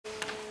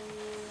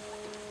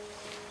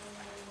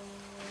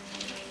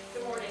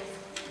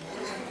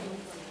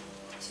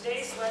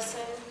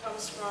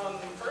comes from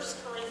 1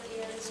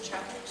 Corinthians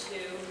chapter 2,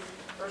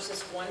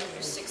 verses 1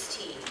 through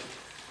 16.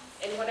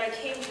 And when I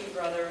came to you,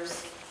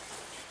 brothers,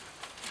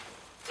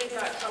 did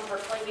not come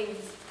proclaiming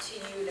to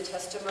you the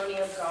testimony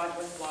of God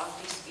with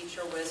lofty speech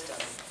or wisdom.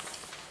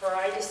 For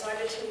I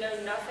decided to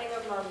know nothing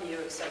among you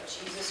except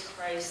Jesus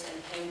Christ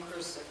and him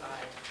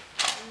crucified.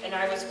 And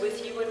I was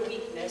with you in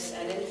weakness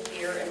and in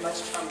fear and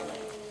much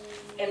trembling.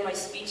 And my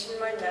speech and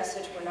my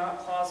message were not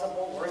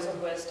plausible words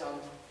of wisdom,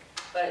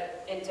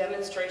 but in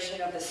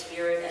demonstration of the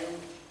Spirit and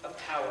of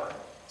power,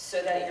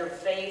 so that your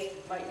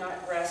faith might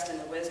not rest in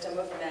the wisdom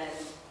of men,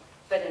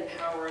 but in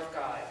power of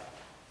God.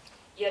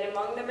 Yet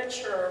among the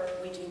mature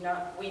we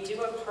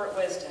do impart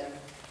wisdom,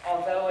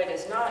 although it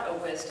is not a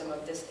wisdom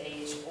of this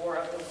age or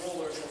of the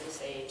rulers of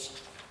this age,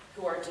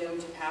 who are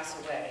doomed to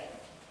pass away.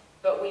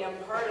 But we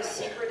impart a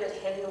secret and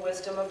hidden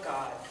wisdom of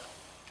God,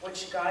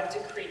 which God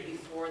decreed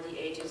before the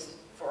ages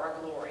for our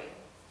glory.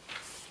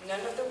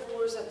 None of the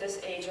rulers of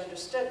this age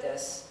understood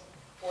this,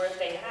 for if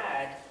they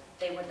had,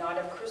 they would not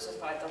have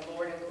crucified the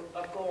Lord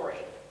of glory.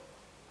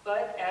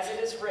 But as it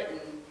is written,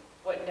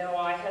 what no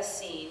eye has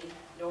seen,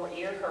 nor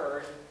ear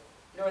heard,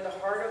 nor the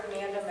heart of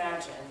man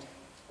imagined,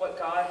 what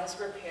God has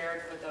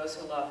prepared for those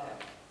who love him.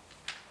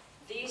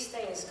 These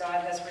things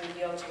God has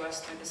revealed to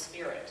us through the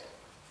Spirit.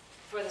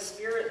 For the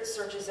Spirit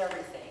searches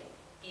everything,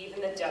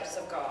 even the depths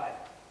of God.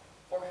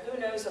 For who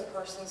knows a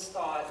person's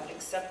thought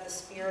except the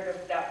spirit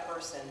of that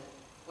person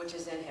which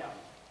is in him?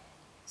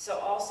 So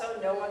also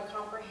no one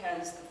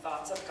comprehends the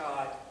thoughts of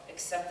God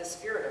except the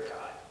Spirit of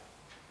God.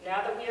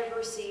 Now that we have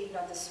received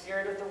not the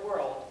spirit of the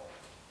world,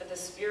 but the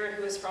Spirit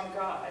who is from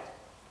God,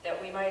 that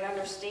we might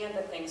understand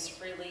the things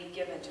freely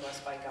given to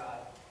us by God.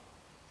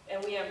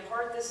 And we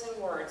impart this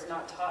in words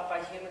not taught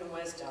by human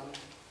wisdom,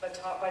 but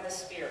taught by the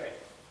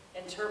Spirit,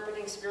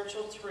 interpreting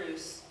spiritual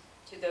truths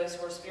to those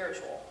who are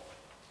spiritual.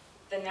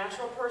 The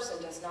natural person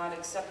does not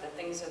accept the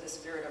things of the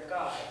Spirit of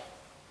God,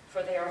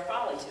 for they are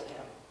folly to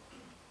him,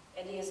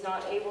 and he is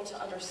not able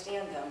to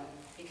understand them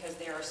because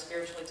they are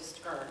spiritually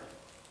discerned.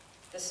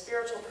 The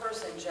spiritual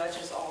person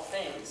judges all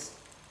things,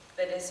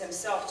 but is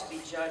himself to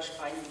be judged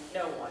by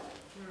no one.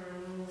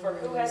 For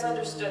who has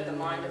understood the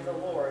mind of the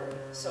Lord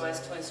so as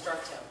to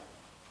instruct him?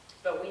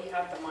 But we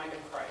have the mind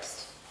of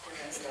Christ. Here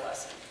ends the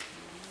lesson.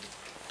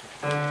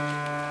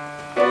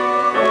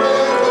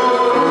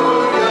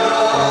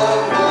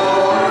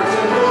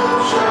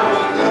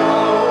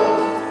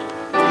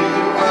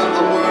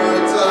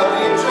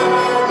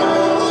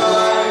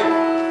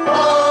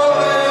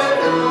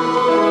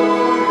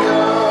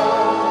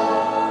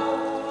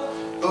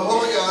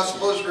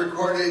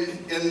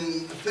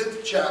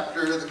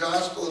 Chapter of the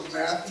Gospel of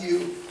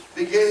Matthew,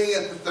 beginning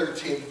at the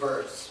 13th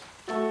verse.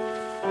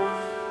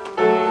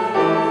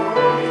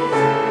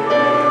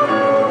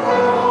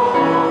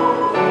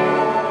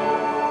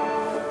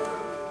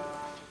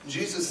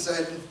 Jesus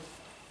said,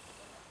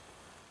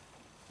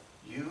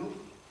 "You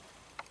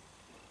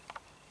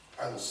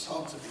are the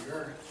salt of the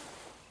earth.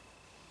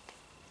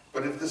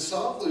 But if the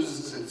salt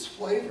loses its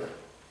flavor,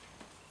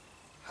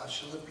 how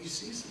shall it be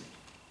seasoned?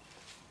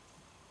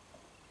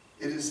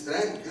 It is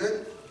then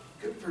good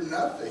for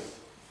nothing,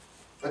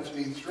 but to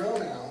be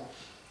thrown out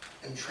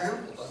and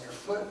trampled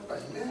underfoot by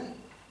men.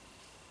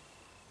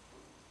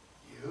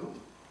 You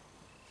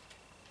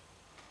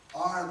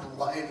are the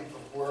light of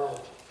the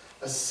world.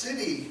 A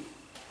city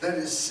that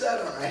is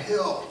set on a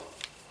hill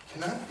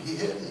cannot be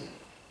hidden.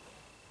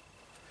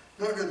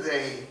 Nor do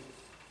they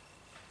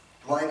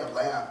light a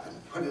lamp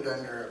and put it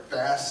under a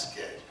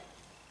basket,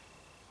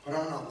 but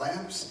on a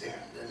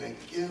lampstand, and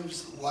it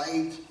gives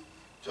light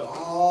to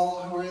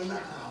all who are in the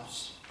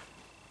house.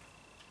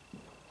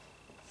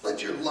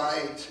 Let your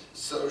light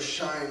so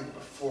shine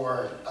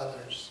before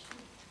others,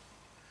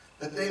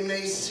 that they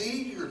may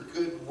see your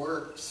good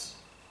works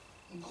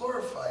and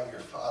glorify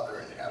your Father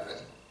in heaven.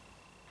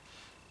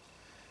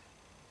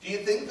 Do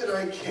you think that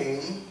I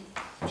came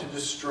to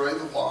destroy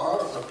the law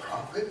or the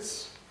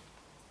prophets?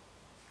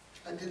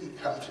 I didn't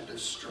come to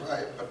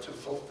destroy, but to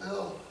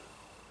fulfill.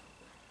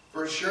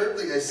 For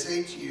assuredly I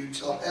say to you,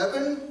 till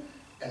heaven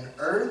and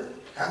earth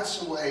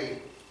pass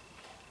away,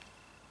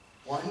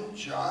 one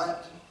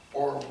jot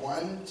or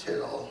one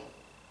tittle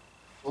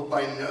will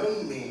by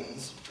no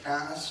means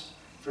pass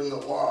from the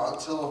law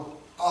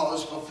till all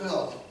is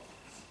fulfilled.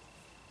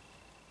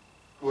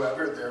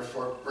 Whoever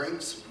therefore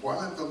breaks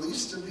one of the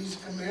least of these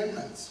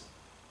commandments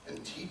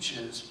and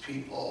teaches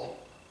people,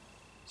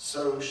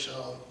 so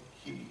shall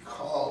he be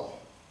called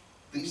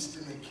least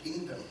in the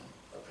kingdom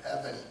of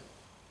heaven.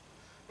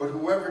 But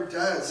whoever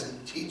does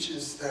and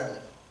teaches them,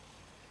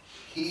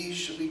 he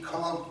shall be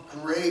called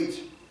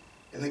great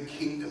in the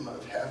kingdom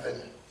of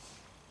heaven.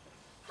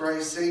 For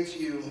I say to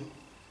you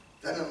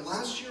that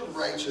unless your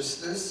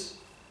righteousness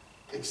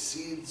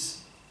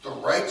exceeds the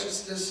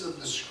righteousness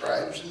of the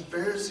scribes and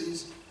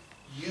Pharisees,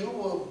 you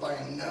will by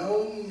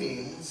no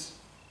means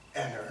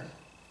enter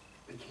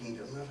the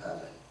kingdom of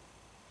heaven.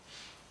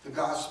 The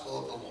Gospel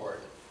of the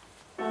Lord.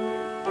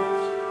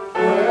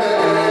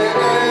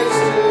 Praise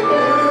to you,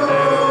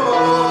 O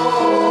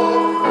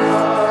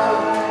Christ.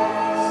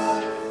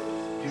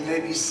 You may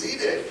be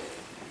seated.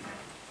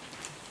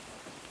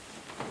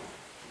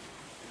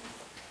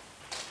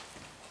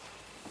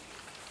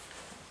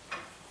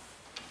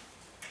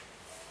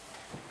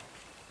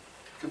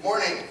 Good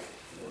morning.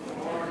 Good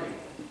morning.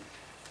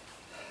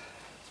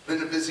 It's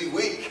been a busy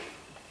week.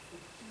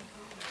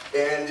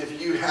 And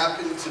if you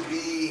happen to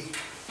be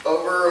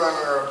over on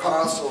our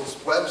Apostles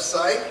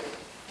website,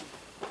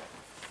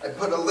 I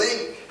put a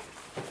link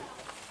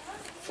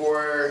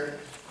for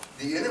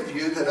the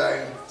interview that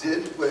I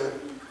did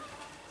with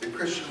the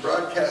Christian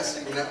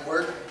Broadcasting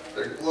Network,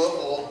 their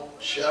global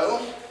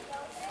show.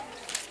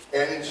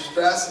 And it just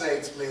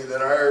fascinates me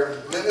that our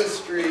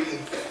ministry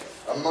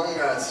among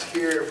us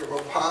here from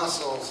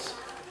Apostles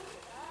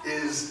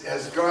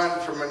has gone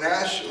from a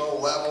national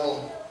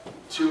level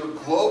to a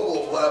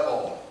global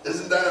level.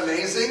 Isn't that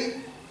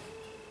amazing?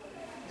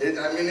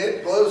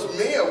 It blows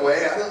me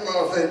away. I don't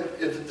know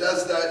if it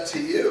does that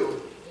to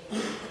you,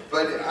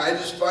 but I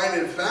just find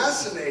it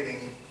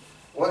fascinating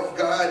what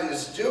God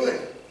is doing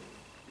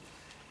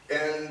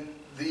and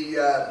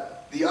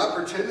the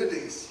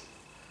opportunities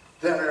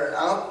that are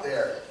out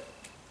there.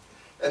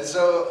 And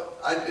so,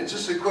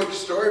 just a quick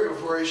story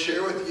before I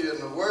share with you in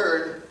the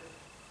Word.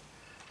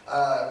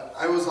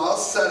 I was all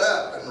set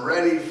up and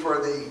ready for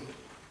the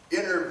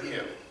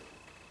interview.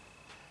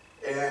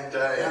 And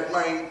I had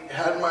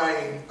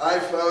my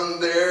iPhone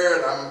there,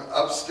 and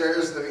I'm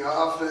upstairs in the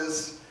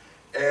office,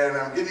 and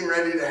I'm getting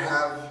ready to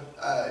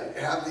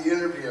have the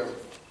interview.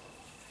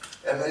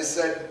 And they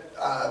said,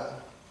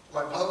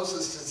 my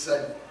publicist had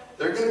said,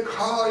 they're going to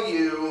call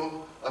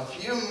you a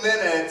few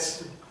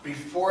minutes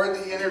before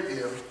the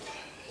interview,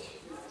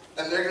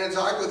 and they're going to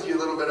talk with you a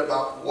little bit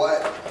about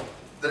what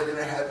they're going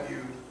to have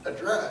you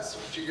address,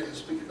 what you're going to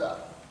speak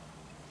about,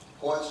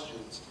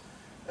 questions.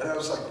 And I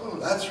was like, oh,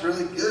 that's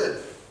really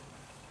good.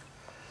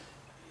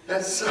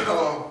 And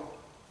so,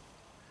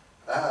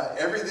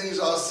 everything's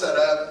all set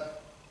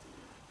up,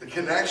 the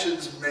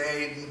connections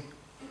made,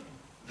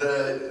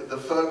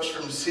 the folks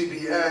from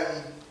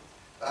CBN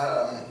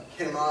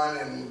came on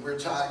and we're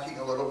talking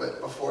a little bit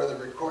before the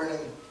recording.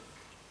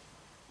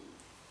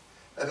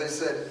 And they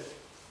said,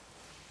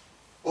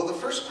 well, the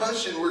first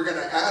question we're going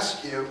to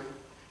ask you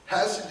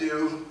has to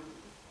do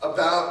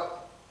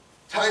about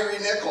Tyree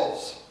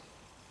Nichols.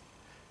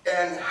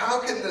 And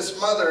how can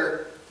this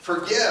mother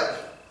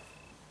forgive?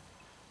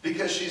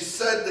 Because she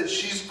said that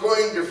she's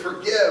going to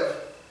forgive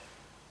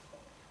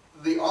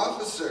the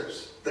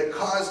officers that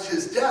caused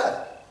his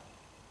death.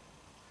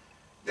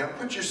 Now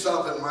put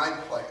yourself in my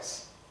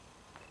place.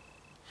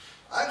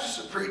 I'm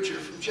just a preacher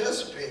from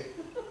Chesapeake.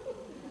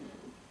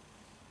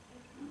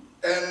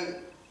 And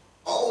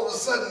all of a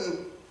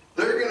sudden,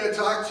 they're going to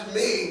talk to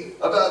me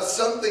about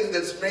something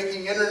that's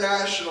making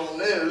international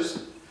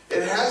news.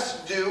 It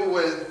has to do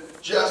with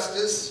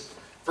justice,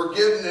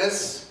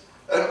 forgiveness,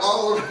 and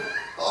all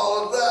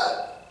of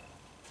that.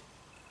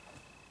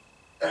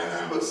 And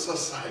I was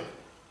just like,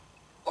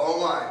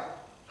 oh my.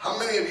 How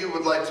many of you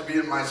would like to be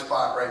in my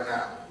spot right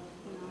now?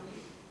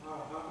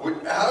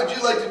 How would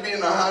you like to be in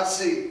the hot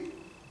seat?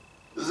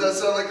 Does that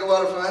sound like a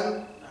lot of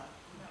fun?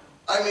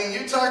 I mean,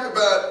 you talk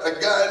about a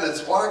guy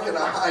that's walking a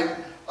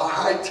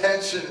high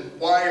tension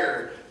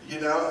wire,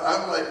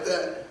 I'm like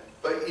that.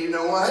 But you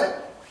know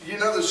what?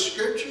 The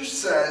scripture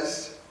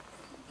says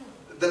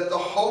that the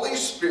Holy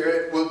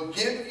Spirit will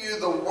give you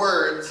the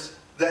words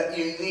that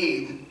you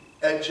need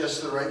at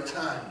just the right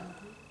time.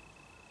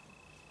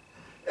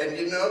 And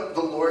the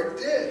Lord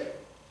did.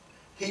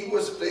 He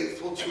was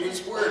faithful to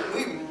His word.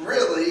 We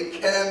really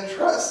can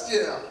trust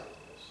Him.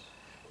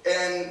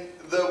 And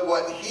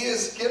what He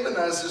has given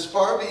us is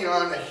far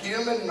beyond a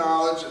human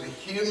knowledge and a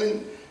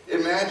human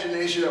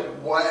imagination of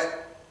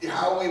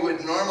how we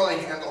would normally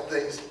handle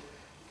things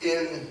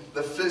in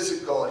the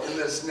physical, in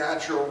this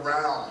natural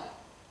realm.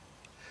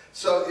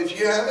 So if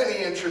you have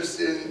any interest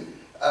in,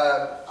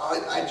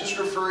 I just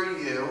refer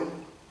you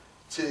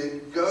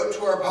to go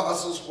to our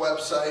Apostles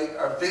website,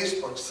 our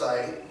Facebook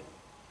site,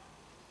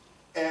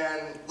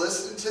 and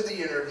listen to the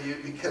interview,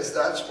 because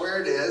that's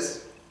where it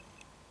is.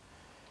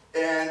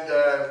 And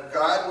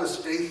God was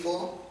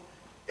faithful,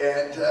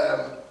 and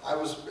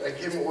I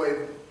came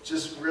away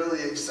just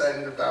really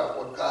excited about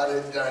what God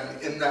had done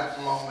in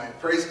that moment.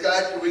 Praise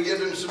God. Can we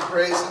give Him some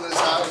praise in this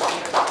house?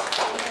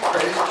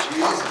 Praise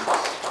Jesus.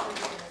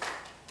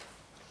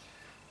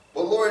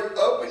 Well, Lord,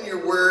 open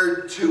your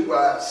word to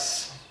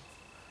us.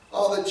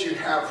 All that you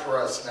have for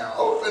us now.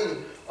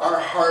 Open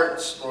our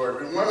hearts, Lord.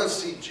 We want to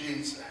see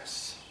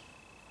Jesus.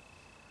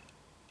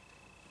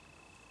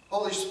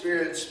 Holy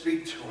Spirit,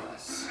 speak to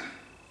us.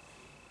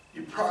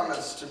 You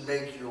promise to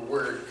make your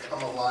word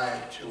come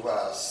alive to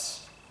us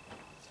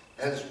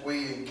as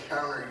we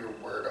encounter your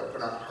word.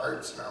 Open our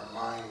hearts and our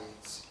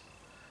minds,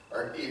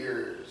 our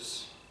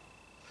ears.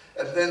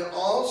 And then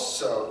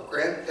also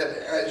grant that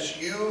as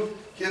you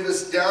give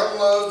us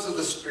downloads of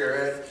the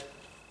Spirit,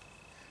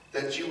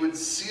 that you would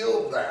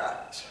seal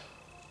that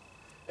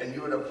and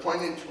you would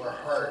appoint it to our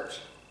heart.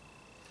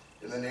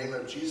 In the name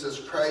of Jesus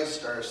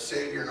Christ, our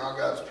Savior, and all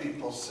God's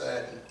people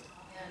said,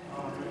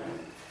 Amen.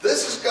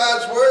 This is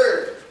God's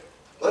word.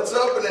 Let's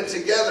open it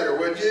together,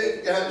 would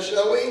you?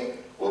 Shall we?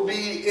 We'll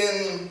be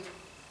in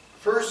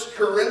 1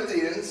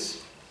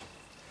 Corinthians.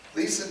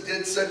 Lisa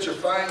did such a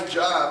fine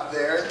job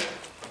there.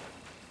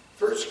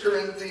 1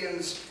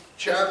 Corinthians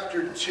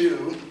chapter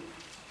 2,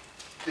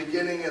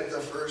 beginning at the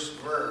first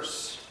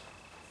verse.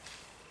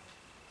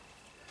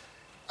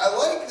 I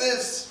like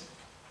this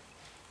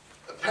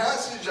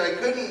passage. I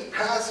couldn't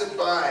pass it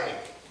by.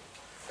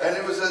 And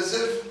it was as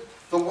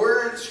if the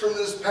words from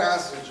this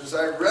passage, as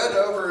I read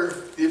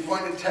over the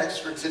appointed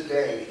text for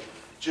today,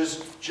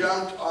 just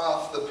jumped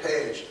off the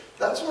page.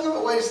 That's one of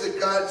the ways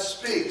that God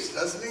speaks,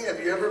 doesn't he? Have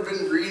you ever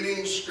been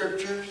reading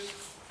scriptures?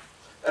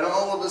 And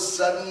all of a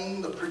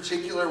sudden, the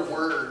particular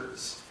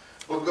words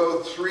will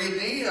go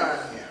 3D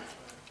on you.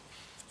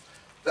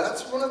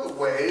 That's one of the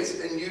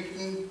ways, and you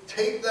can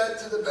take that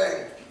to the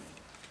bank.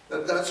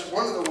 That's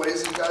one of the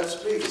ways that God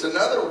speaks.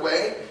 Another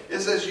way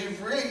is as you've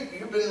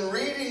been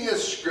reading a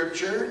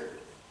scripture,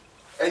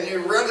 and you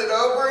read it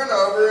over and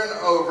over and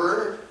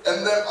over,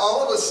 and then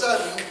all of a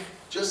sudden,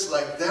 just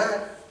like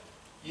that,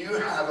 you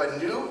have a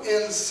new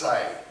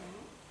insight.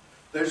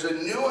 There's a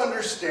new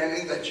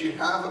understanding that you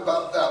have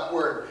about that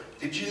word.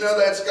 Did you know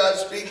that's God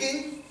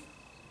speaking?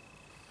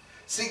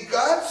 See,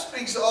 God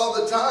speaks all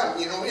the time.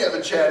 You know, we have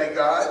a chatty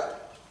God.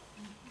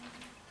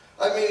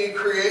 I mean, He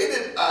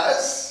created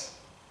us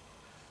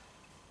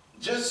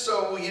just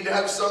so we'd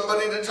have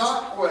somebody to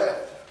talk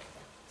with.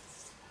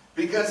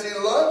 Because He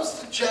loves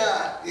to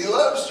chat. He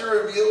loves to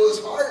reveal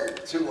His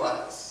heart to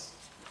us.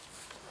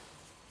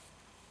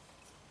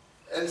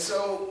 And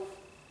so,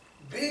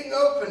 being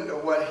open to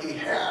what He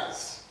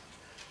has,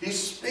 He's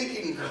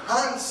speaking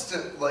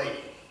constantly.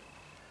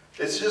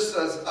 It's just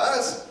as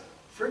us,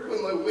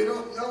 frequently we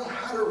don't know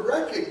how to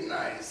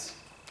recognize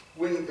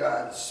when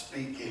God's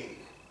speaking.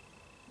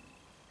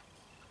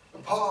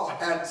 And Paul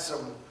had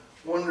some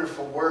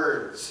wonderful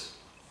words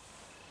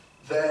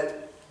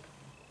that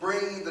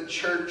bring the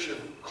church of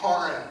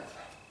Corinth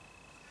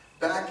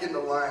back into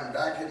line,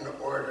 back into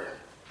order.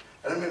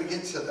 And I'm going to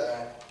get to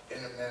that in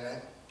a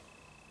minute.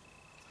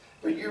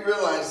 But you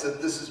realize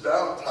that this is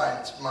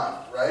Valentine's month,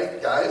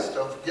 right? Guys,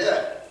 don't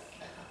forget.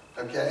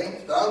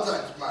 Okay?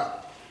 Valentine's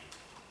month.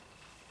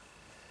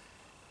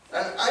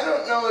 And I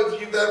don't know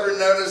if you've ever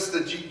noticed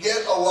that you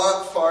get a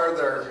lot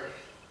farther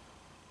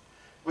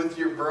with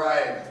your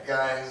bride,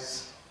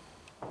 guys.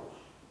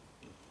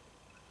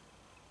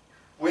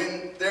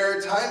 When there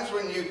are times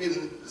when you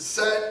can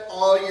set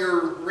all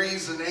your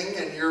reasoning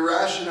and your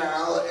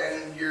rationale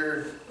and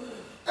your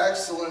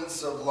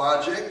excellence of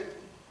logic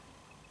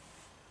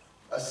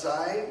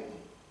aside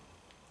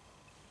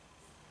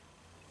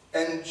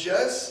and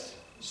just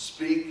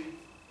speak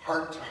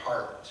heart to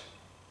heart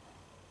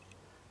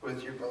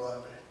with your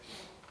beloved.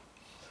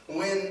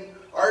 When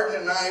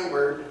Arden and I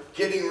were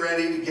getting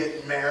ready to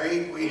get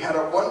married,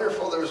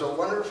 there was a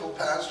wonderful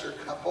pastor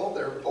couple.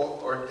 They're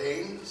both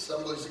ordained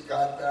Assemblies of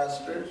God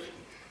pastors.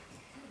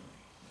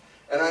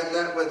 And I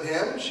met with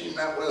him, she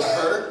met with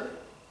her.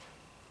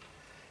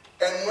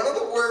 And one of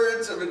the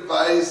words of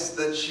advice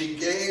that she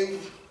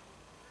gave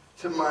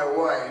to my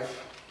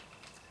wife,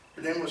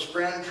 her name was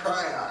Fran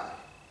Tryon,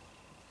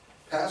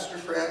 Pastor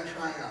Fran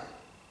Tryon.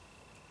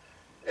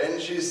 And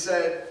she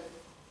said,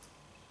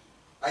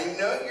 I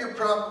know you're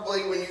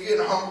probably, when you get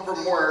home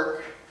from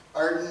work,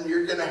 Arden,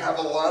 you're going to have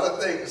a lot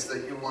of things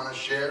that you want to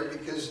share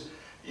because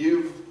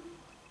you've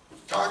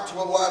talked to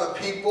a lot of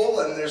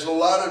people and there's a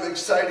lot of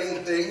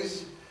exciting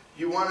things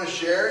you want to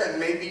share, and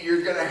maybe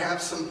you're going to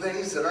have some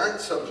things that aren't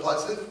so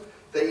pleasant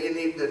that you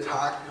need to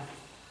talk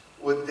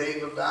with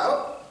Dave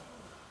about.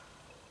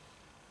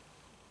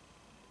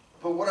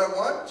 But what I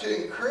want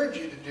to encourage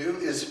you to do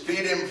is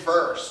feed him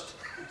first.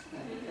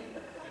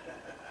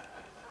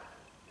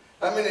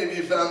 How many of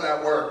you found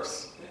that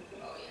works?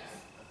 Oh, yeah.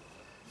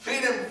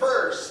 Feed him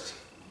first.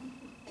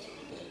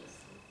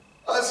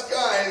 Us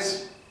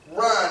guys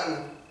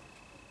run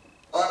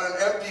on an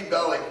empty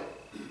belly.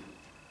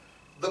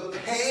 The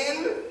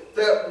pain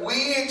that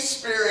we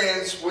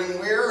experience when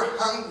we're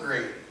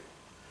hungry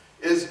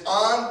is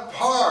on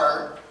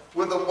par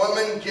with a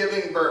woman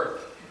giving birth.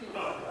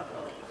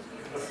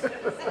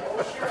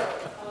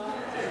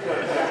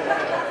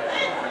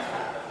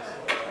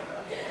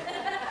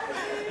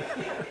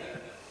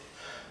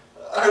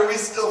 Are we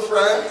still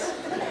friends?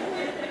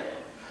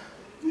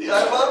 Yeah,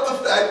 I love the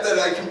fact that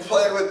I can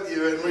play with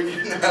you and we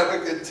can have a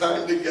good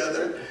time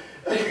together.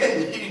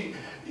 And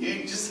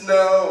you just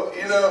know,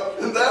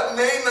 that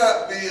may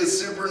not be a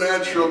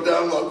supernatural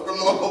download from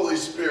the Holy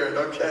Spirit,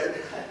 okay?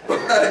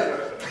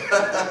 But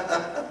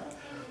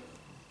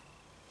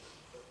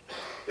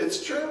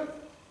it's true.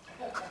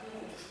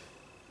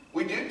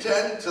 We do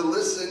tend to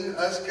listen,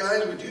 us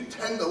guys, we do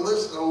tend to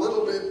listen a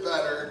little bit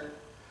better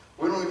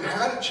when we've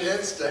had a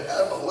chance to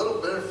have a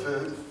little bit of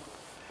food,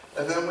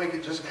 and then we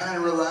can just kind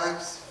of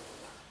relax,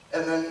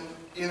 and then,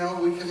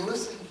 we can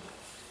listen.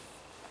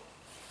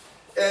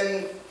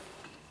 And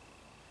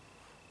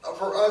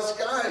for us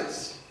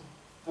guys,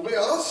 we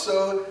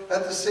also,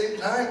 at the same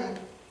time,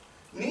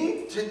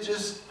 need to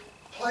just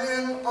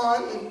plan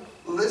on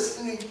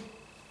listening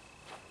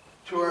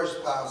to our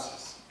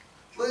spouses.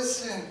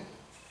 Listen.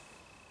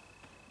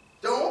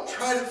 Don't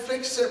try to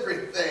fix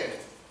everything,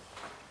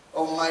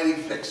 almighty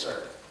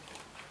fixer.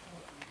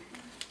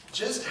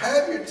 just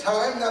have your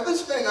time. Now,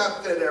 this may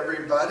not fit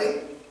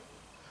everybody,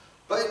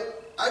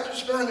 but I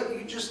just found that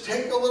you just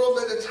take a little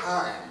bit of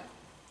time.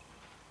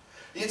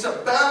 It's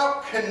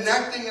about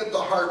connecting at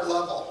the heart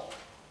level.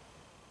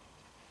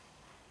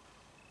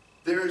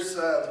 I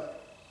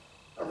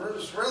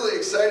was really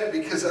excited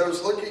because I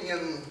was looking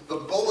in the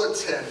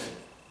bulletin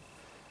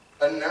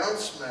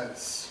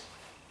announcements,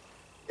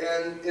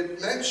 and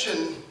it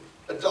mentioned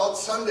Adult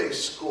Sunday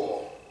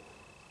School.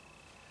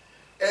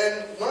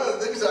 And one of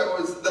the things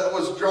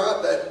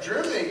that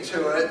drew me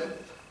to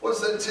it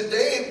was that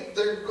today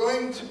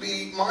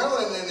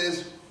Marlon and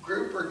his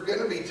group are going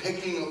to be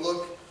taking a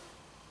look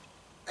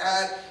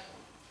at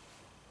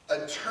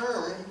a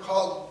term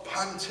called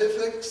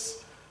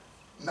Pontifex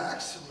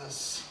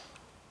Maximus.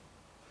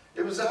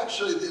 It was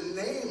actually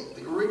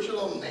the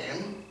original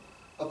name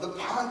of the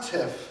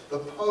pontiff, the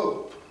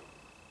pope.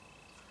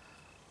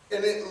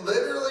 And it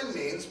literally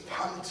means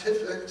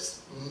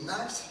Pontifex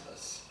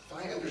Maximus, if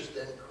I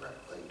understand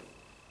correctly.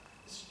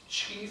 It's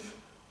chief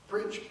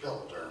bridge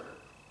builder.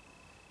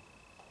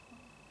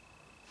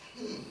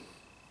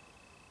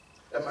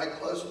 Am I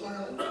close,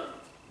 Marlon?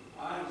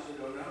 I honestly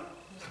don't know.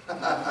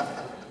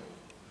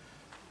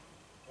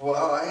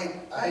 Well,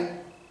 I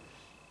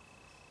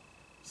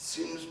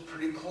seems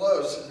pretty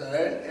close, isn't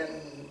it?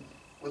 And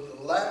with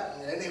the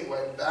Latin,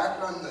 anyway,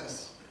 back on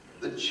this,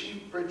 the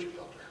chief bridge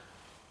builder.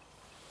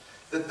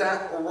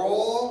 That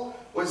role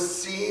was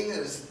seen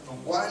as the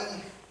one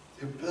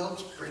who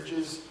builds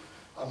bridges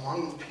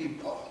among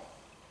people.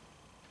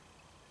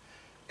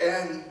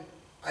 And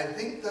I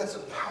think that's a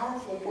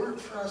powerful word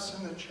for us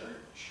in the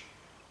church.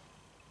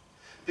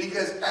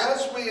 Because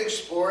as we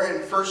explore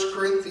in 1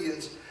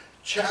 Corinthians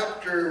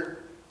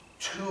chapter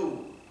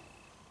 2,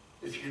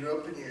 if you'd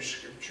open your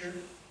scripture,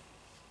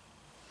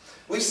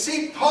 we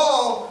see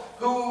Paul,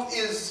 who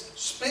is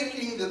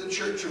speaking to the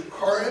church of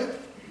Corinth,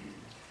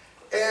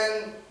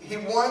 and he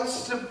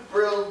wants to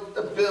build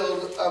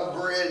a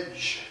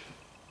bridge.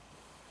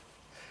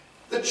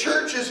 The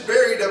church is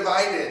very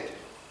divided.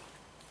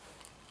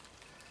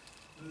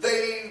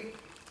 They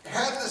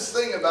had this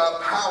thing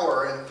about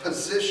power and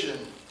position,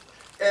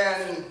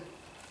 and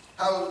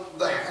how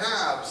the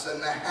haves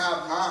and the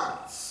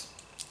have-nots.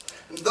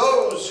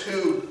 Those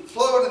who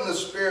flowed in the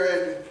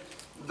Spirit,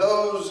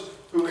 those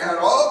who had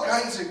all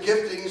kinds of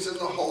giftings in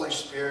the Holy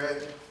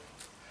Spirit,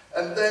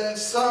 and then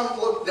some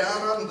looked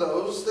down on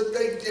those that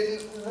they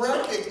didn't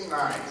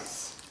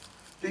recognize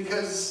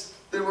because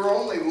they were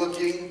only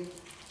looking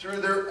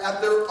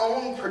at their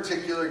own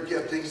particular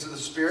giftings of the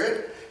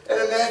Spirit. And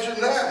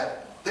imagine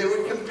that. They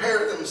would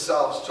compare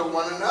themselves to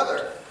one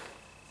another.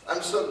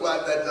 I'm so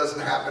glad that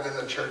doesn't happen in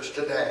the church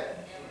today.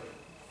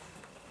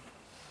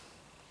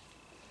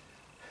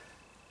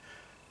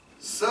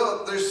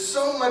 So there's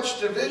so much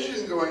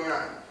division going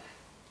on.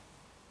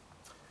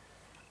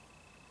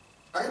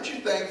 Aren't you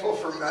thankful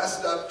for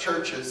messed up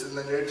churches in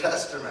the New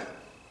Testament?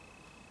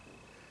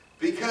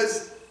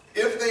 Because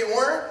if they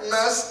weren't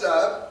messed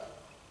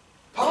up,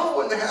 Paul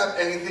wouldn't have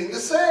anything to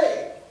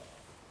say.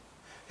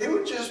 He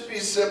would just be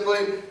simply,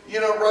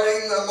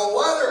 writing them a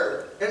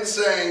letter and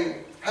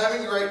saying,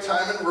 having a great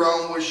time in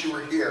Rome, wish you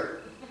were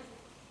here.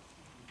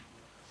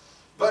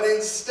 But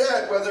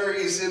instead, whether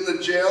he's in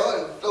the jail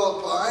in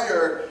Philippi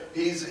or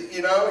he's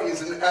in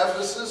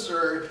Ephesus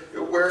or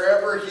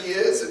wherever he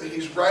is and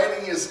he's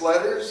writing his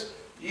letters,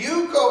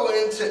 you go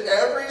into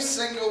every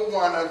single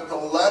one of the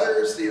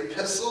letters, the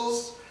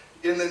epistles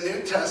in the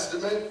New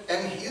Testament,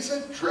 and he's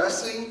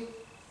addressing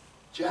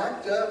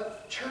jacked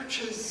up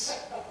churches.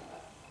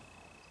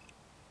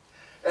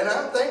 And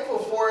I'm thankful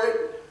for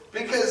it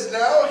because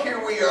now here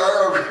we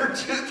are over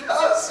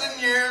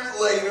 2,000 years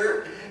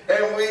later,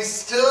 and we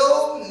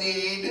still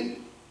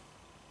need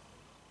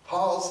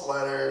Paul's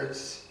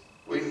letters.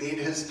 We need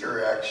his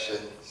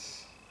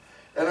directions.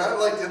 And I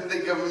like to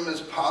think of him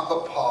as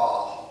Papa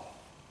Paul.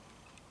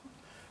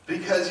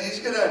 Because he's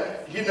going to,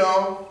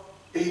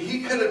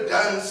 he could have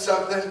done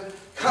something,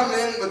 come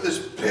in with this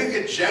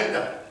big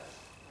agenda.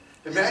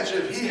 Imagine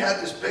if he had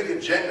this big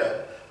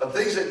agenda of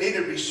things that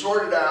needed to be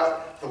sorted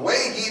out the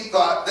way he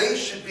thought things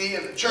should be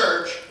in the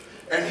church,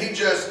 and he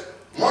just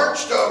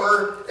marched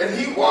over and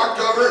he walked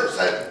over and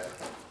said,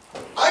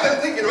 I've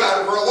been thinking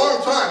about it for a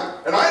long time,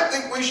 and I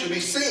think we should be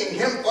singing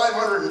hymn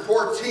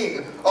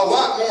 514 a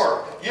lot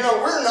more.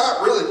 We're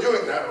not really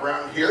doing that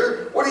around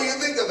here. What do you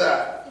think of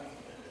that?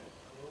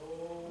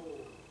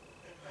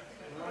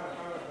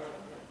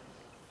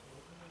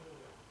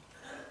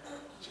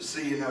 Just so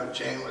you know,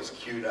 Jane was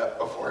queued up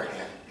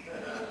beforehand.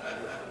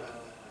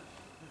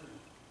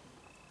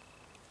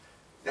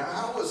 Now,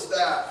 how was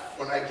that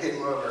when I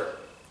came over?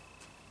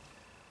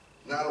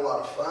 Not a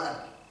lot of fun.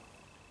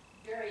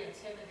 Very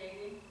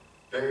intimidating.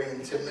 Very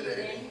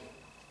intimidating.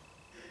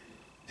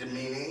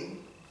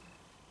 Demeaning.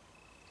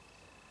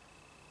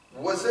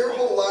 Was there a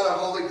whole lot of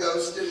Holy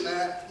Ghost in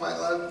that, my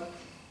love?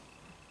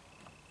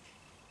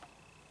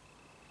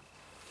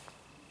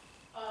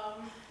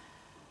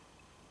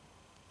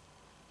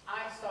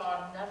 I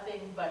saw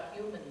nothing but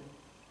human.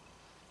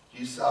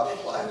 You saw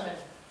flesh.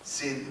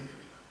 See,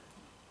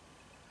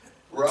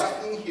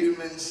 rotten human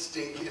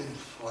stinking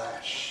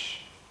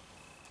flesh.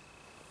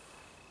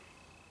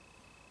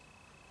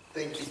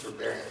 Thank you for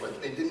bearing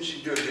with me. Didn't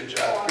she do a good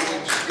job?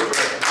 Couldn't you give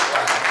her a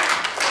clap?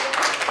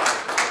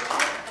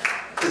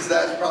 Because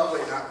that's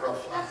probably not real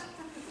fun.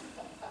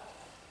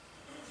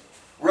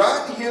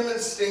 Rotten human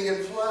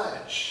stinking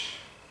flesh.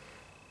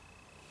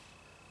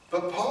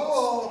 But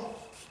Paul,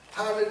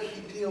 how did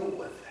he deal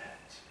with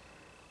it?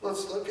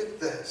 Let's look at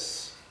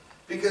this.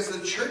 Because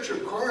the church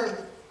of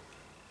Corinth,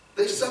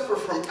 they suffer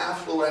from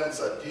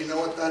affluenza. Do you know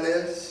what that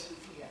is?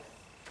 Yes.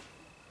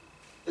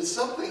 It's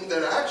something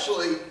that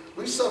actually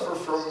we suffer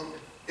from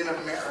in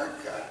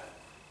America.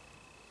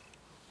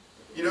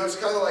 You know, it's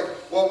kind of like,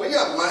 well, we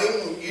got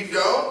money and you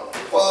don't.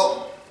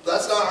 Well,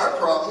 that's not our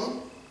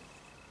problem.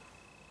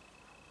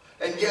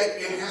 And yet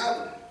you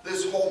have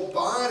this whole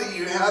body,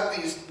 you have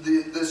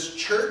this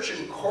church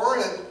in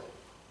Corinth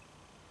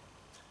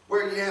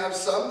where you have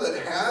some that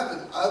have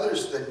and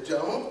others that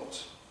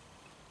don't.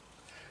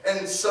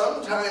 And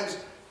sometimes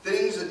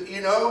things that,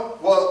 you know,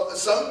 well,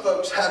 some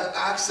folks have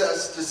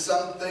access to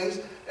some things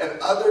and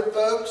other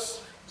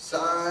folks,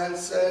 sign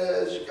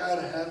says you got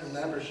to have a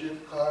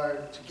membership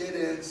card to get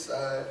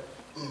inside.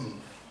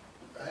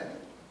 Right?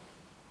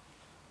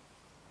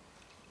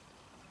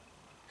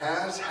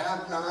 Has,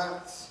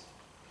 have-nots.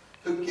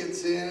 Who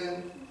gets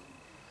in?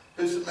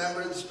 Who's a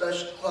member of the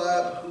special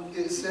club?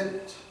 Who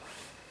isn't?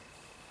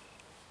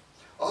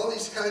 All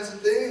these kinds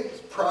of things.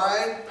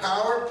 Pride,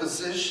 power,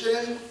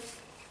 position.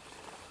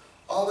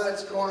 All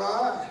that's going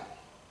on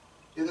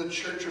in the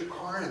church of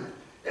Corinth.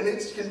 And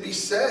it can be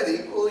said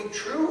equally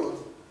true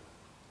of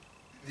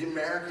the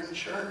American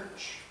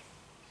church.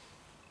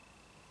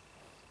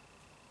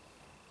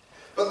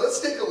 But let's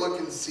take a look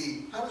and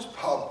see, how does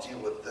Paul deal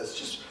with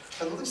this?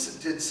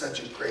 Lisa did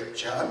such a great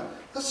job.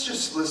 Let's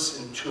just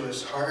listen to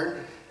his heart.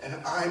 And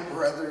I,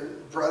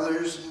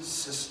 brothers and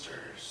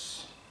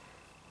sisters,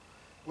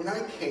 when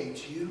I came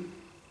to you,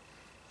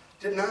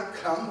 did not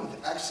come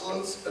with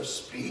excellence of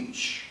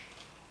speech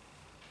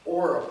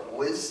or of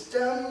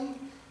wisdom,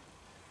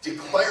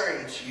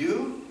 declaring to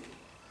you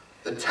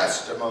the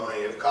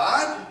testimony of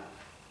God.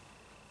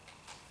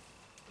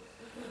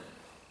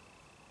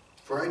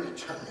 For I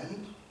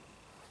determined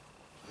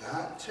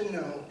not to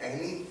know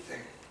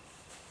anything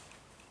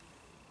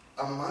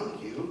among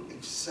you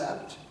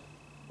except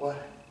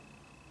what?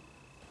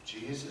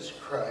 Jesus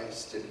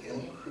Christ and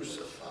Him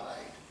crucified.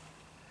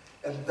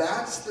 And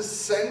that's the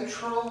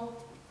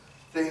central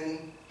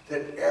thing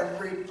that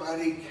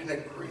everybody can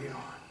agree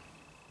on.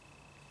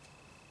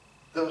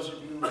 Those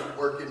of you who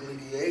work in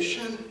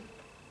mediation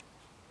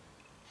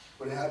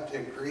would have to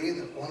agree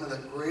that one of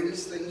the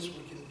greatest things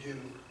we can do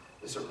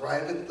is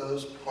arrive at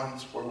those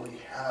points where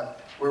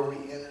we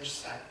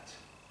intersect,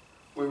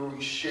 where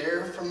we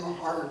share from the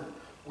heart,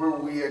 where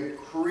we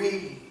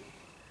agree,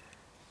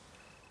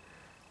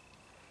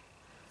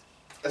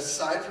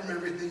 aside from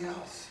everything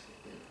else.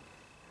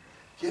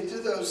 Get to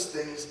those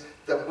things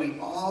that we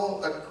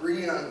all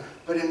agree on.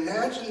 But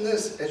imagine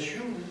this, as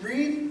you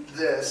read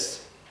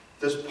this,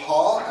 does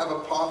Paul have a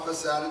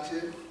pompous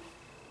attitude?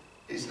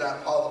 He's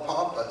not Paul the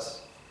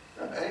Pompous,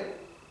 right?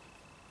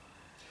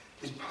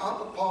 He's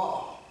Papa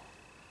Paul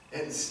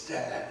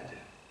instead.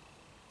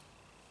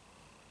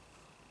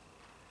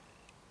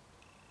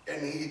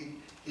 And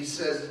he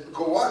says,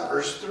 go on,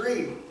 verse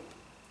 3.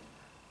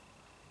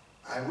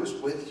 I was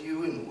with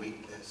you in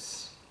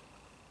weakness,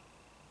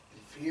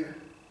 in fear,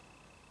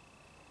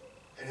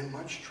 and in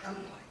much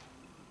trembling.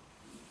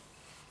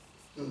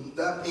 And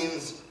that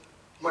means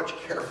much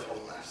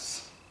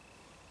carefulness.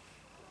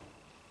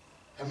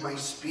 And my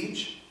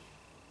speech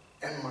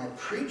and my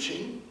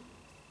preaching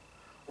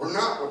were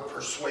not with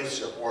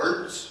persuasive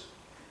words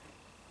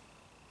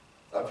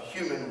of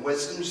human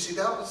wisdom. You see,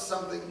 that was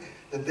something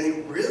that they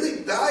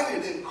really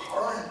valued in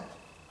Corinth.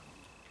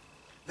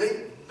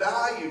 They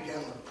valued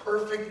having the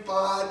perfect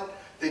God.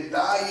 They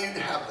valued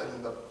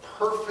having the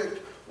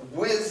perfect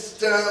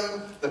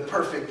wisdom, the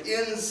perfect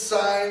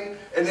insight,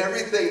 and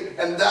everything.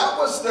 And that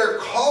was their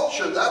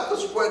culture. That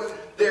was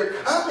what they're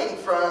coming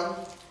from.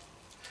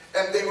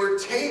 And they were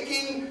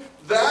taking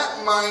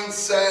that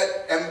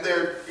mindset and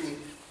they're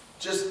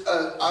just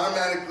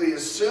automatically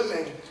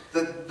assuming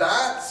that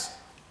that's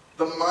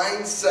the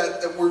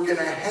mindset that we're going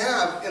to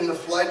have in the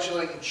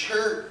fledgling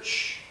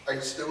church. Are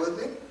you still with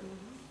me?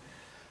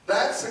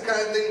 That's the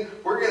kind of thing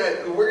we're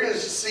going to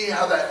see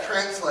how that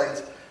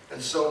translates.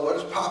 And so what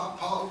does Papa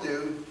Paul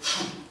do?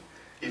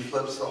 He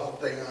flips the whole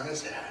thing on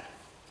his head.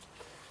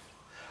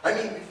 I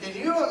mean, can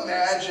you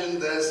imagine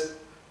this?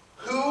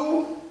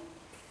 Who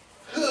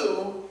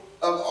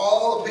of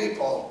all the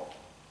people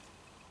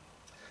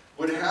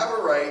would have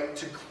a right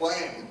to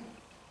claim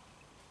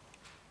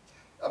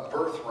a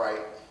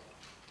birthright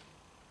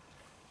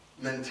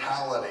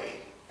mentality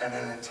and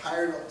an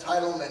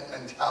entitlement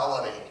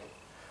mentality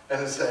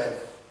and say,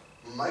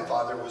 my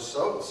father was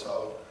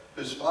so-and-so,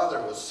 whose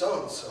father was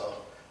so-and-so,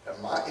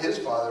 and his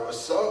father was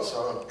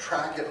so-and-so, and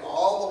track it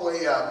all the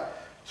way up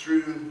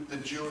through the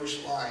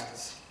Jewish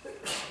lines.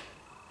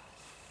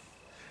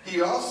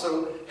 He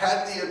also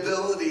had the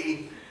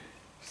ability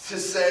to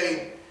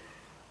say,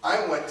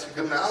 I went to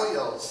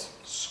Gamaliel's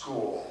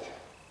school.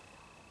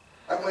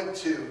 I went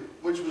to,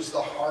 which was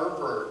the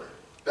Harvard,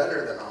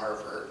 better than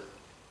Harvard,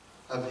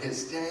 of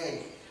his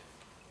day.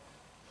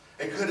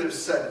 It could have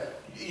said,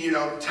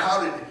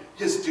 touted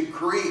his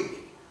degree.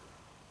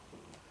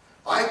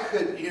 I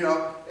could,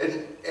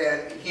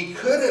 and he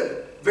could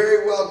have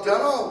very well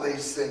done all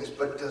these things,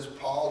 but does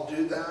Paul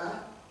do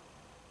that?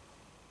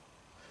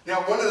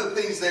 Now, one of the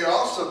things they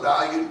also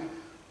valued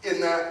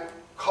in that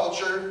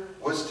culture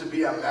was to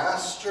be a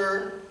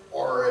master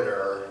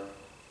orator,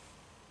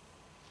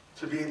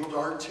 to be able to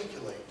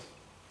articulate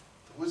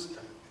the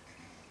wisdom.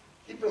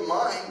 Keep in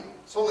mind,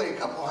 it's only a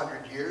couple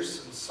hundred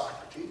years since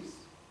Socrates,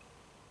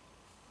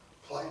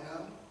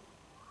 Plato,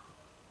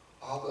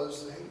 all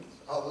those things,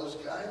 all those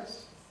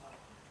guys.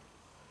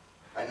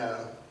 I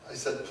know, I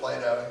said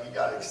Plato and you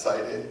got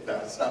excited. No,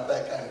 it's not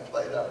that kind of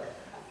Plato.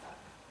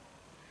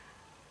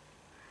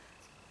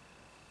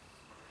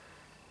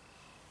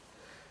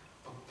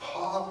 But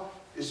Paul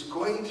is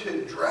going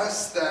to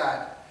address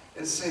that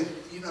and say,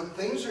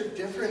 things are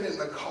different in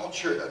the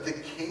culture of the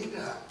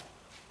kingdom.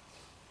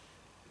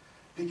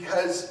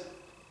 Because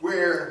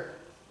where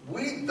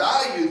we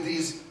value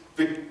these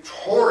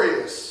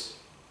victorious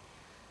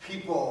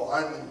people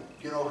and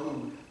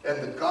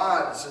the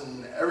gods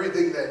and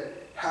everything that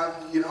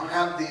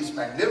have these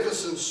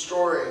magnificent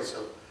stories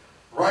of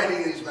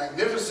riding these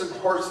magnificent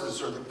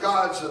horses, or the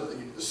gods of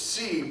the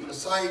sea,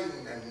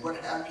 Poseidon and what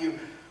have you,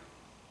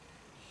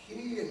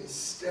 he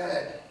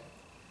instead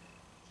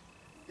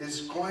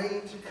is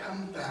going to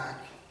come back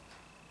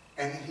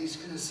and he's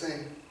going to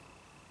say,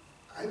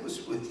 I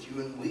was with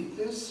you in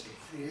weakness,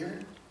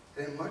 fear,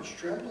 and much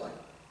trembling.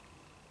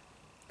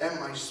 And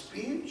my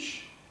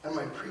speech and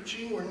my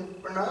preaching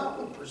were not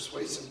with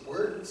persuasive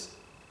words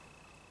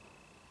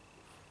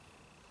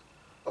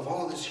of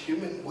all this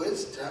human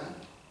wisdom.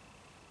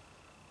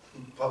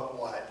 But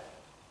what?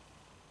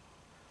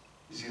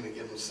 He's going to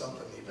give them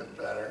something even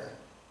better.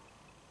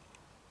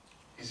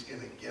 He's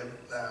going to give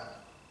them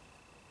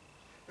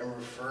and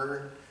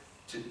refer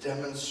to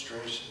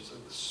demonstrations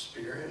of the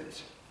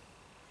Spirit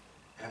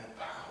and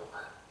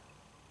power.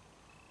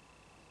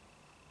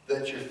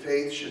 That your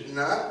faith should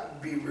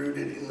not be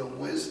rooted in the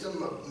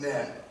wisdom of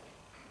men,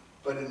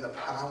 but in the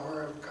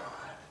power of God.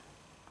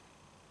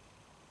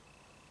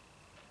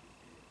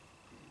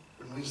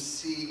 When we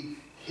see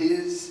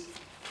His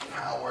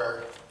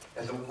power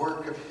and the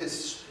work of His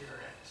Spirit,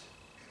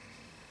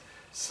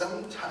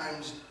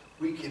 sometimes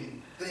we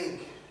can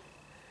think,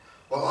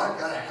 well, I've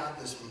got to have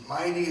this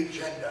mighty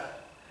agenda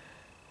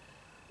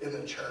in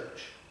the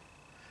church.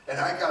 And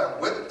I got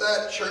to whip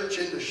that church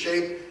into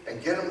shape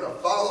and get them to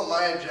follow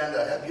my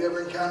agenda. Have you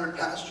ever encountered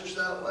pastors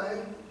that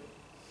way?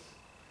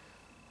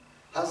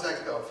 How's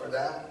that go for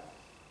them?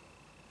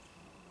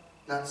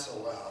 Not so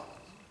well.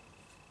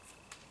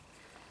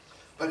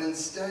 But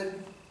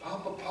instead,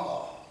 Papa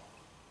Paul,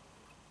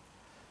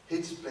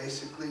 he's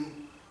basically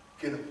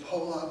going to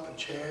pull up a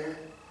chair,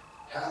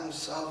 have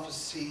himself a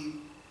seat,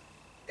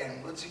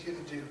 and what's he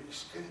going to do?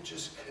 He's going to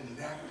just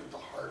connect with the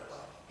heart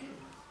level.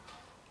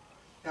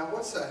 Now,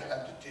 what's that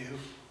have to do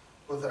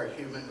with our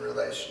human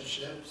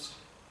relationships?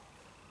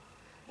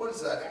 What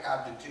does that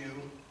have to do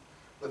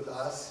with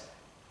us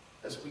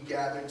as we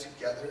gather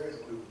together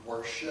and we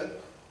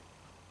worship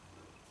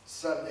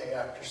Sunday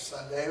after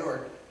Sunday,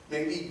 or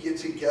maybe get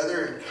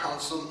together in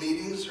council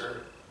meetings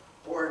or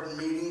board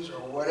meetings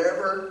or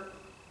whatever,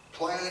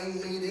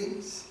 planning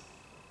meetings?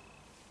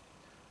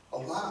 A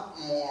lot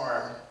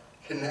more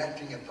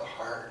connecting at the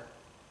heart,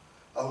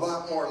 a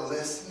lot more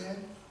listening,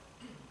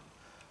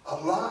 a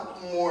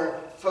lot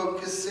more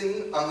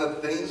focusing on the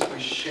things we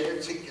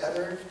share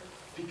together,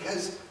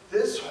 because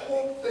this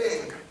whole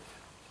thing,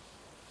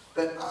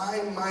 that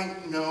I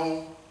might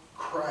know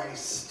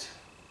Christ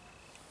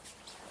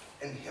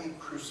and Him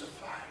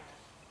crucified.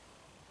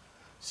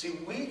 See,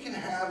 we can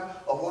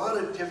have a lot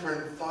of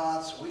different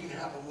thoughts, we can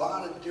have a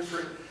lot of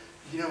different,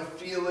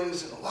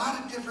 feelings and a lot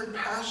of different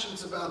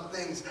passions about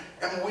things,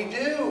 and we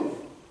do.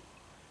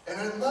 And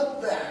I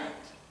love that.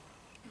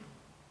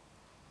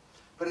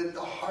 But at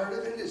the heart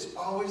of it is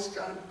always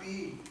got to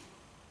be,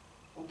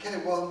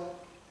 okay, well,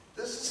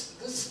 this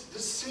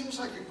seems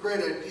like a great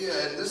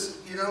idea, and this,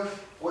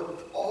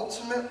 what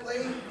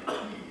ultimately,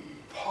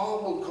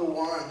 Paul will go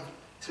on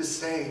to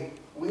say,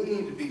 we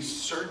need to be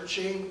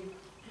searching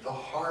the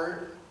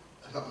heart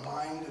and the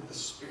mind and the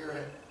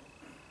Spirit.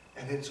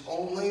 And it's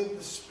only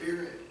the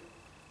Spirit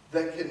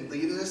that can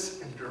lead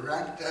us and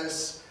direct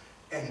us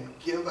and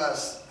give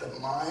us the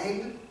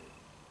mind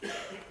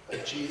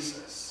of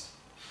Jesus.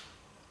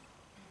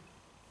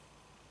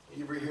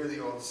 You ever hear the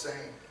old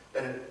saying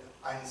that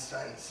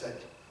Einstein said,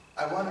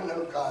 I want to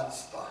know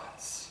God's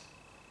thoughts.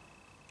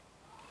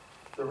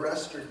 The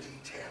rest are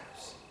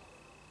details.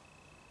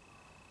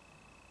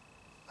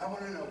 I want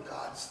to know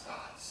God's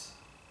thoughts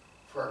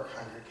for our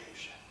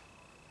congregation.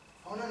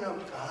 I want to know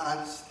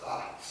God's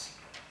thoughts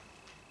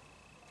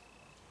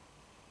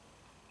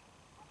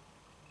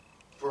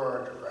for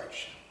our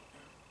direction.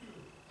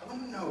 I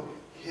want to know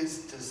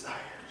His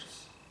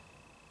desires.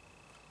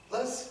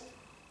 Less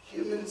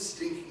human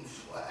stinking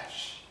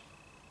flesh.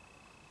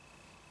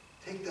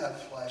 Take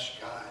that flesh,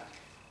 God,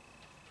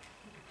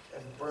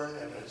 and burn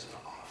it as an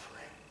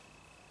offering.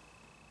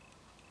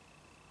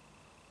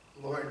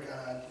 Lord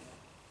God,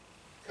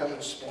 come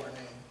this morning.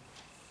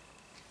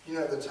 You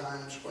know the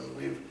times when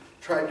we've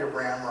tried to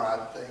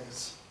ramrod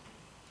things.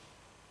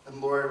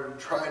 And Lord,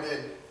 we try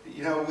to,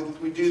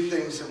 we do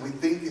things and we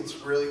think it's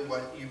really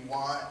what you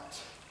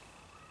want.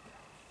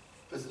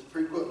 But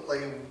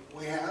frequently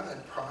we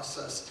haven't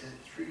processed it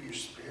through your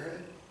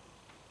Spirit.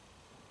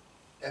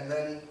 And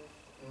then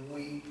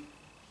we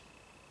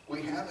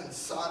haven't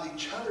sought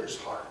each other's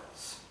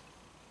hearts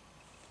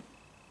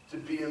to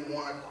be in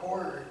one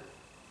accord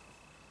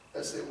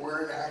as they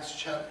were in Acts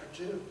chapter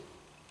 2.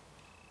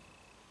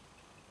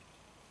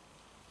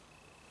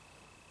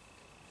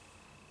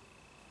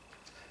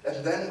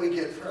 And then we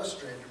get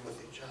frustrated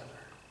with each other.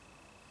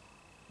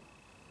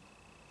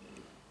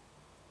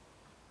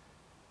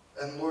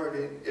 And Lord,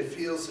 it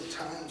feels at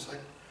times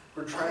like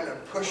we're trying to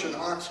push an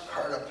ox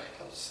cart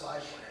uphill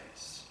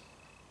sideways.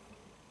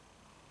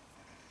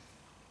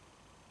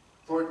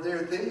 Lord, there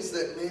are things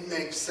that may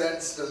make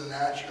sense to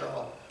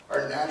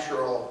our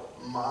natural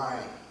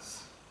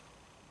minds.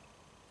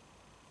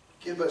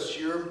 Give us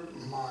your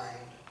mind.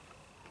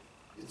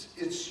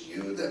 It's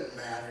you that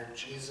matter,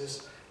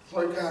 Jesus.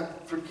 Lord God,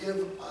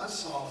 forgive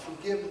us all.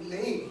 Forgive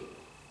me.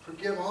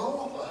 Forgive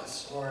all of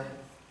us, Lord,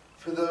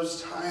 for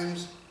those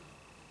times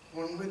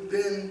when we've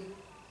been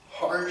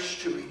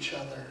harsh to each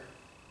other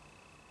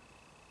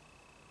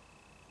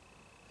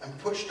and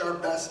pushed our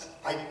best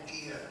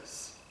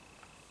ideas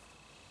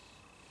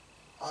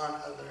on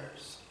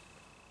others.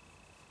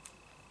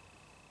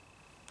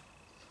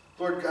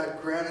 Lord God,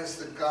 grant us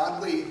the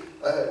godly,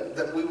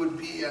 that we would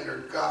be under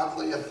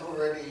godly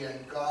authority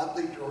and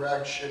godly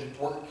direction,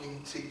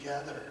 working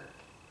together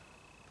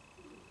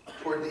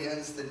toward the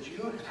ends that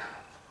you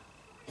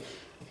have.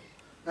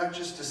 Not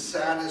just to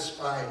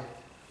satisfy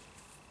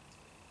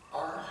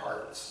our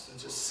hearts and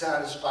to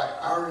satisfy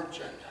our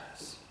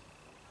agendas.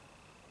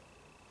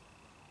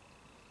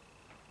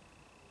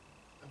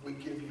 And we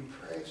give you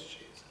praise,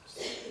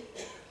 Jesus.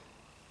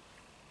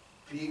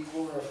 Be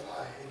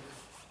glorified.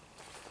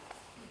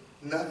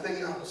 Nothing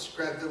else.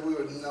 Grant that we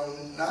would know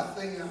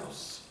nothing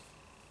else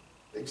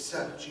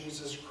except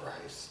Jesus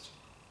Christ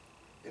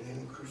and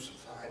Him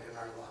crucified in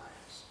our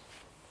lives.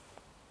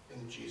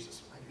 In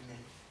Jesus' mighty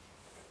name.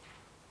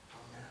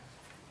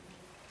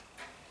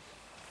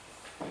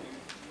 Amen.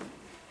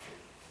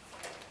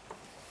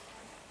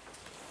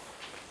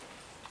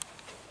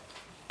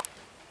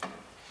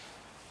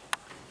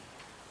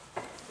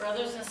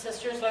 Brothers and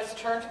sisters, let's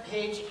turn to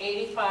page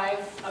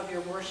 85 of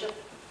your worship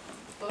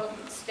book.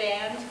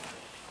 Stand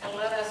and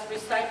let us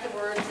recite the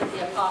words of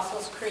the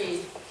Apostles'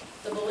 Creed,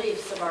 the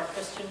beliefs of our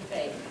Christian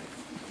faith.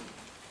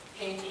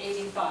 Page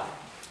 85.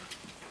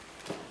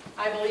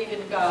 I believe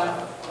in God,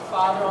 the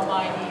Father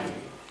Almighty,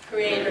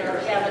 creator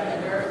of heaven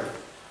and earth.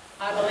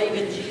 I believe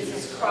in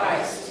Jesus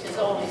Christ, his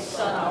only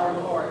Son, our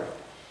Lord.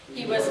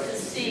 He was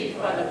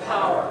conceived by the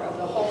power of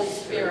the Holy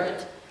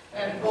Spirit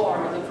and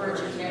born of the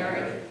Virgin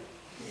Mary.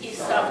 He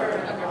suffered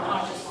under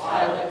Pontius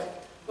Pilate,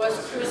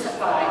 was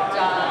crucified,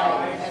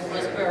 died, and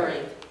was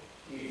buried.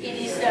 He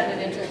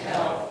descended into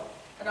hell,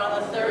 and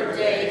on the third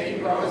day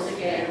he rose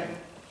again.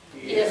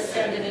 He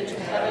ascended into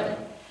heaven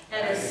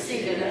and is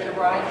seated at the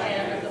right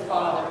hand of the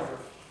Father.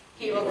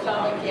 He will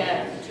come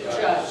again to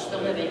judge the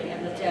living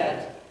and the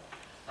dead.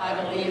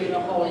 I believe in the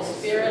Holy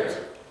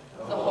Spirit,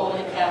 the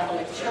Holy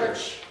Catholic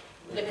Church,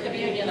 the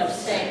communion of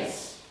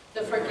saints,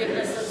 the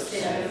forgiveness of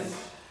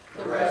sins,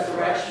 the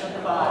resurrection of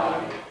the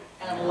body,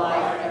 and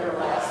life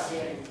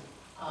everlasting.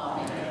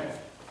 Amen.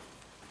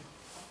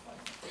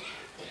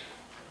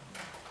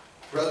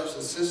 Brothers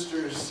and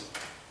sisters,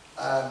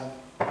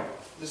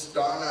 Miss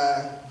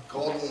Donna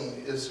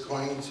Golden is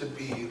going to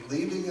be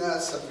leaving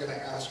us. I'm going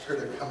to ask her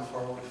to come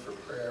forward for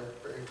prayer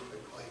very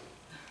quickly.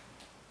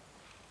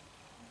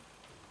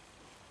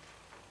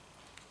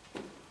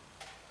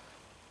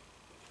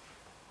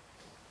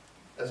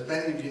 As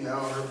many of you know,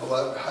 her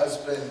beloved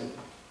husband,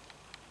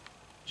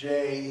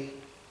 Jay,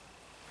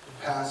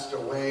 passed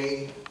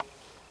away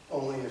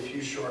only a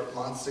few short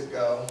months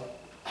ago.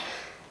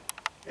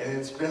 And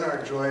it's been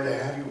our joy to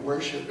have you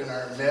worship in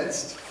our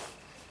midst.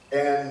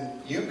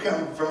 And you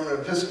come from an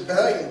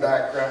Episcopalian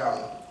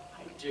background.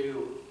 I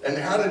do. And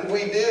how did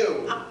we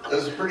do?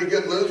 Those pretty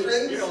good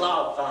Lutherans? You're a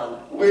lot of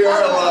fun. We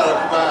are a lot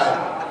of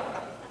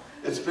fun.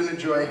 It's been a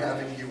joy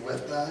having you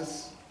with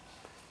us.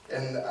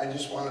 And I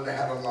just wanted to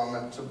have a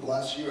moment to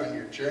bless you on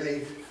your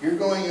journey. You're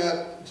going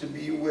up to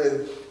be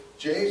with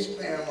Jay's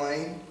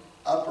family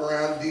up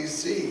around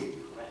D.C.,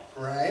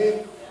 right?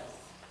 Yes.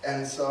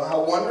 And so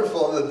how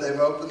wonderful that they've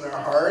opened their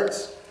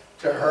hearts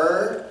to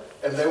her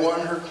and they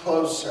want her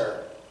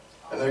closer.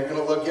 And they're going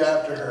to look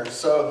after her.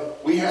 So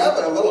we have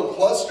a little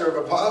cluster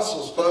of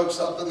apostles, folks,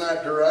 up in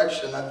that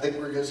direction. I think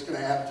we're just going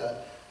to have to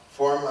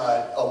form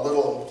a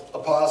little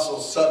apostle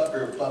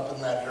subgroup up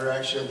in that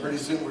direction. Pretty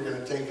soon we're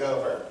going to take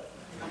over.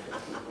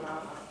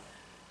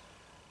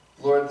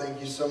 Lord, thank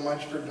you so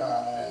much for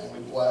Donna, and we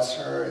bless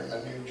her in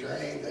the new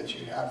journey that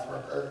you have for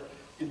her.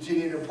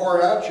 Continue to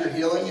pour out your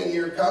healing and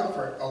your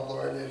comfort, oh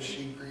Lord, as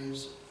she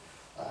grieves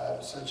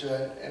such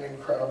an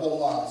incredible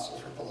loss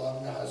of her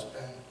beloved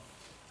husband.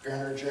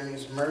 Grant her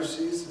journey's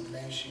mercies, and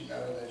may she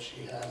know that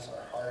she has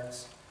our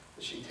hearts,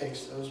 that she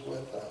takes those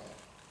with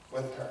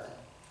her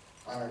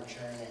on her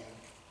journey.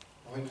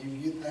 And we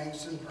give you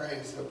thanks and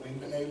praise that we've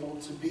been able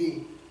to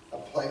be a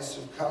place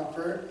of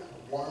comfort,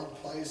 a warm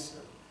place,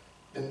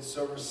 been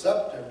so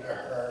receptive to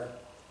her.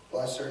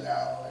 Bless her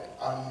now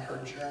on her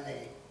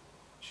journey.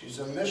 She's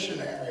a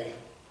missionary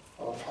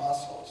of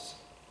apostles.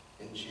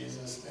 In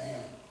Jesus'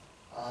 name,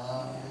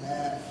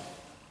 amen.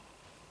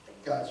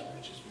 God's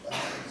richest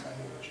blessings on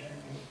your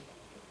journey.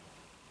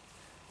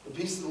 The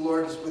peace of the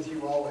Lord is with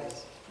you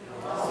always.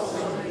 And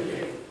also with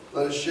you.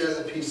 Let us share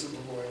the peace of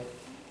the Lord.